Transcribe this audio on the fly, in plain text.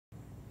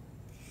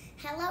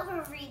Hello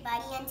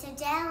everybody, and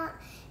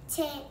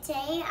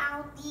today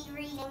I'll be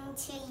reading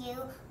to you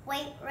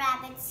White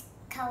Rabbit's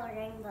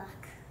coloring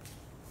book.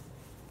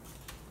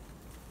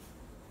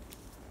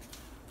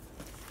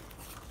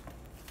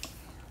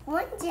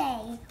 One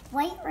day,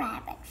 White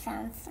Rabbit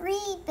found 3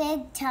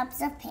 big tubs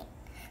of paint,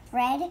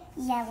 red,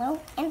 yellow,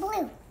 and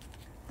blue.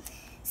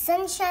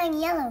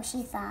 Sunshine yellow,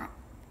 she thought,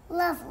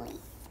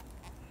 lovely.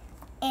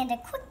 And a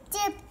quick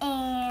dip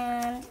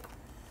and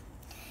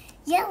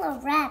yellow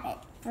rabbit,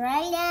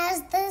 bright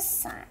as the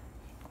sun.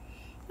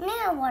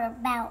 Now what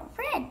about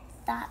red,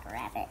 thought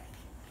Rabbit.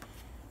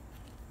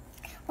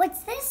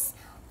 What's this?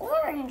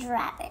 Orange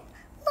rabbit.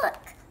 Look,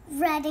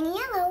 red and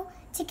yellow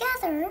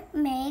together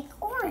make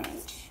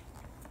orange.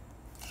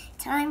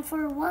 Time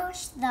for a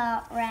wash,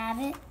 thought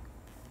Rabbit.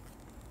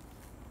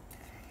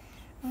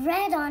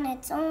 Red on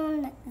its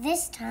own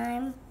this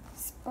time,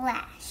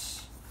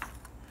 splash.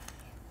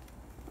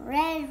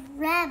 Red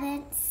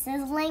rabbit,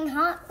 sizzling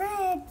hot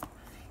red.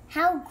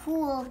 How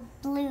cool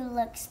blue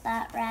looks,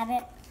 thought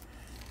Rabbit.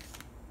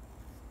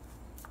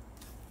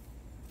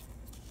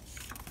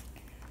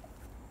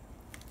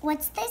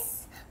 What's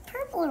this?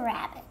 Purple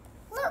rabbit.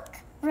 Look,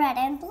 red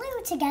and blue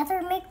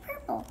together make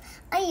purple.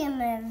 I am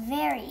a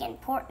very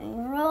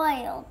important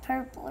royal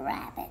purple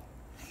rabbit.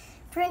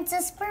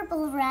 Princess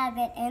Purple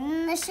Rabbit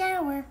in the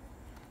shower.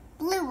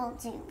 Blue will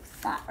do,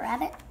 thought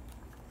Rabbit.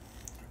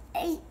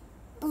 A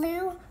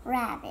blue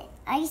rabbit,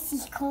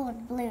 icy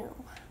cold blue.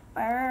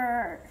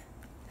 Brrr.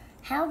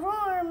 How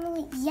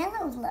warm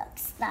yellow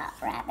looks, thought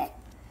Rabbit.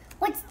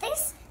 What's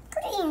this?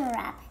 Green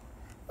rabbit.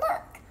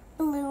 Look,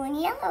 blue and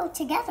yellow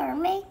together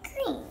make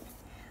green.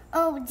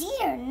 Oh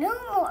dear, no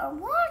more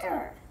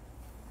water.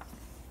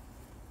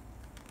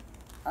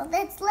 All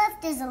that's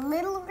left is a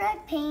little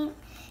red paint.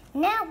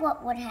 Now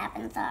what would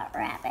happen, thought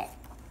Rabbit.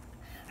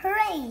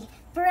 Hooray,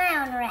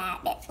 brown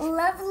rabbit,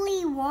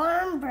 lovely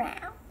warm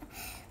brown.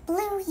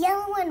 Blue,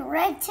 yellow, and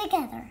red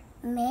together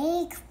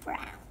make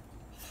brown.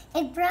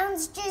 And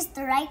brown's just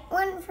the right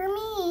one for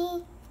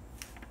me.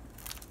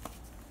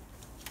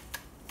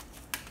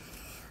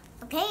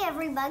 Okay,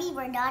 everybody,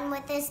 we're done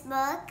with this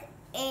book,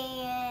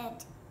 and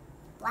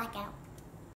blackout.